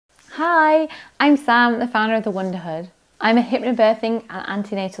Hi, I'm Sam, the founder of The Wonderhood. I'm a hypnobirthing and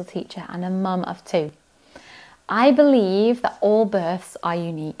antenatal teacher and a mum of 2. I believe that all births are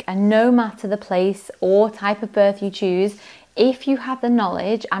unique, and no matter the place or type of birth you choose, if you have the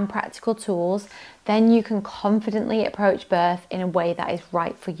knowledge and practical tools, then you can confidently approach birth in a way that is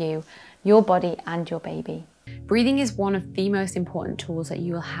right for you, your body and your baby. Breathing is one of the most important tools that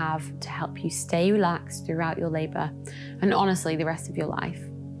you will have to help you stay relaxed throughout your labour and honestly the rest of your life.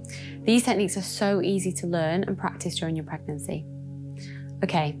 These techniques are so easy to learn and practice during your pregnancy.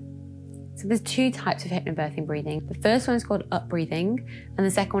 Okay, so there's 2 types of hypnobirthing breathing. The first one is called up breathing and the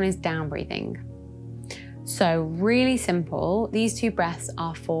second one is down breathing. So really simple, these 2 breaths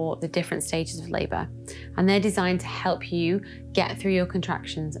are for the different stages of labour and they're designed to help you get through your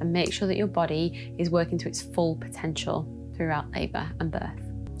contractions and make sure that your body is working to its full potential throughout labour and birth.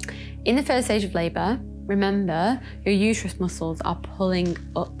 In the first stage of labour, remember, your uterus muscles are pulling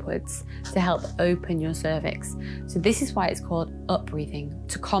upwards to help open your cervix. So this is why it's called up breathing,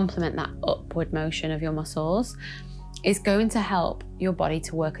 to complement that upward motion of your muscles. It's going to help your body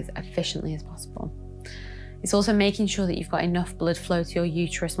to work as efficiently as possible. It's also making sure that you've got enough blood flow to your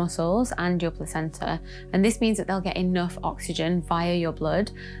uterus muscles and your placenta. And this means that they'll get enough oxygen via your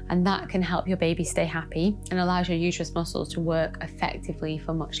blood, and that can help your baby stay happy and allows your uterus muscles to work effectively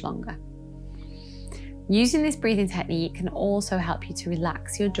for much longer. Using this breathing technique can also help you to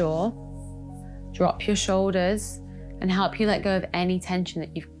relax your jaw, drop your shoulders, and help you let go of any tension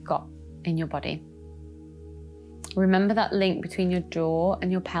that you've got in your body. Remember that link between your jaw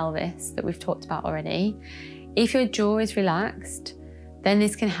and your pelvis that we've talked about already. If your jaw is relaxed, then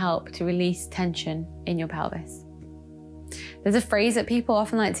this can help to release tension in your pelvis. There's a phrase that people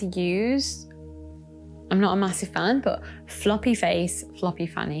often like to use. I'm not a massive fan, but floppy face, floppy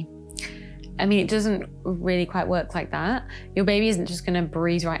fanny. I mean, it doesn't really quite work like that. Your baby isn't just going to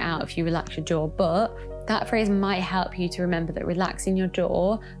breeze right out if you relax your jaw, but that phrase might help you to remember that relaxing your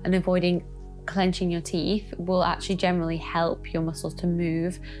jaw and avoiding clenching your teeth will actually generally help your muscles to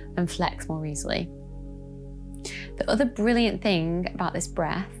move and flex more easily. The other brilliant thing about this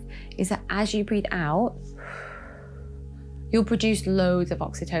breath is that as you breathe out, you'll produce loads of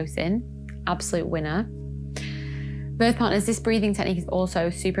oxytocin, absolute winner. Birth partners, this breathing technique is also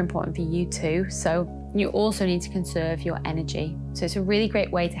super important for you too, so you also need to conserve your energy. So it's a really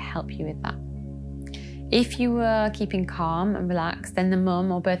great way to help you with that. If you are keeping calm and relaxed, then the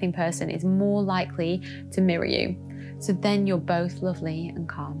mum or birthing person is more likely to mirror you. So then you're both lovely and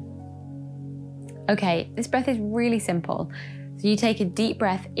calm. Okay, this breath is really simple. So you take a deep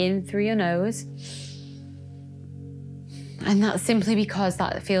breath in through your nose, and that's simply because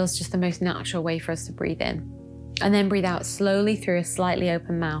that feels just the most natural way for us to breathe in. And then breathe out slowly through a slightly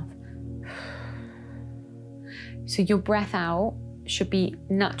open mouth. So your breath out should be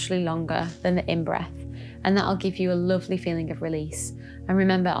naturally longer than the in-breath, and that'll give you a lovely feeling of release. And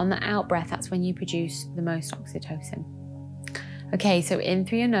remember, on the out breath, that's when you produce the most oxytocin. Okay, so in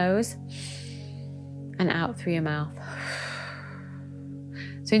through your nose and out through your mouth.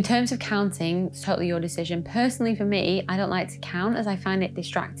 So in terms of counting, it's totally your decision. Personally for me, I don't like to count as I find it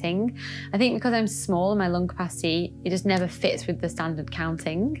distracting. I think because I'm small and my lung capacity, it just never fits with the standard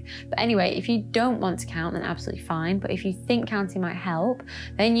counting. But anyway, if you don't want to count, then absolutely fine. But if you think counting might help,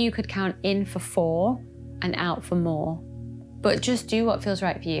 then you could count in for 4 and out for more. But just do what feels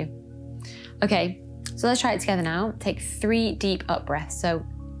right for you. Okay, so let's try it together now. Take 3 deep up breaths. So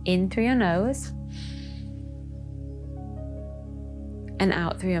in through your nose and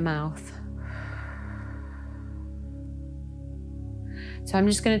out through your mouth. So I'm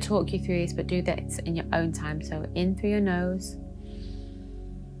just going to talk you through this, but do this in your own time. So in through your nose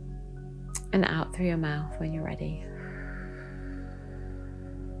and out through your mouth when you're ready.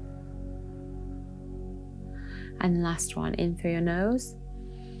 And the last one, in through your nose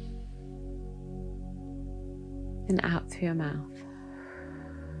and out through your mouth.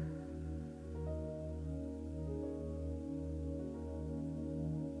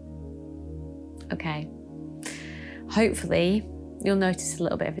 Okay, hopefully you'll notice a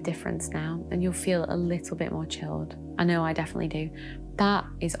little bit of a difference now and you'll feel a little bit more chilled. I know I definitely do. That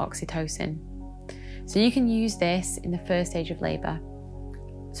is oxytocin. So you can use this in the first stage of labour,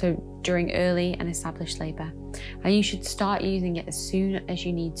 so during early and established labour. And you should start using it as soon as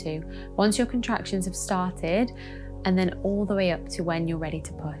you need to, once your contractions have started, and then all the way up to when you're ready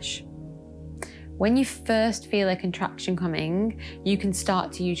to push. When you first feel a contraction coming, you can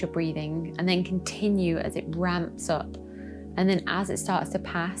start to use your breathing and then continue as it ramps up. And then as it starts to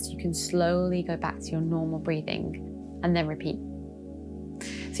pass, you can slowly go back to your normal breathing and then repeat.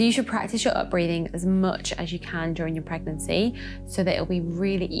 So you should practice your up breathing as much as you can during your pregnancy so that it'll be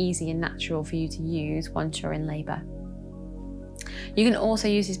really easy and natural for you to use once you're in labour. You can also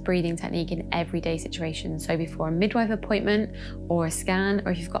use this breathing technique in everyday situations, so before a midwife appointment or a scan,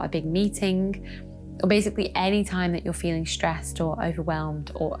 or if you've got a big meeting, or basically any time that you're feeling stressed or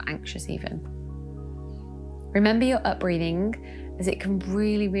overwhelmed or anxious even. Remember your up breathing, as it can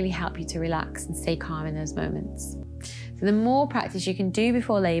really help you to relax and stay calm in those moments. So the more practice you can do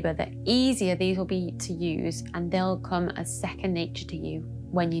before labour, the easier these will be to use, and they'll come as second nature to you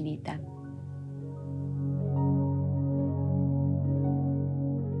when you need them.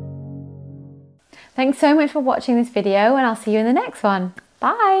 Thanks so much for watching this video, and I'll see you in the next one.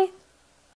 Bye!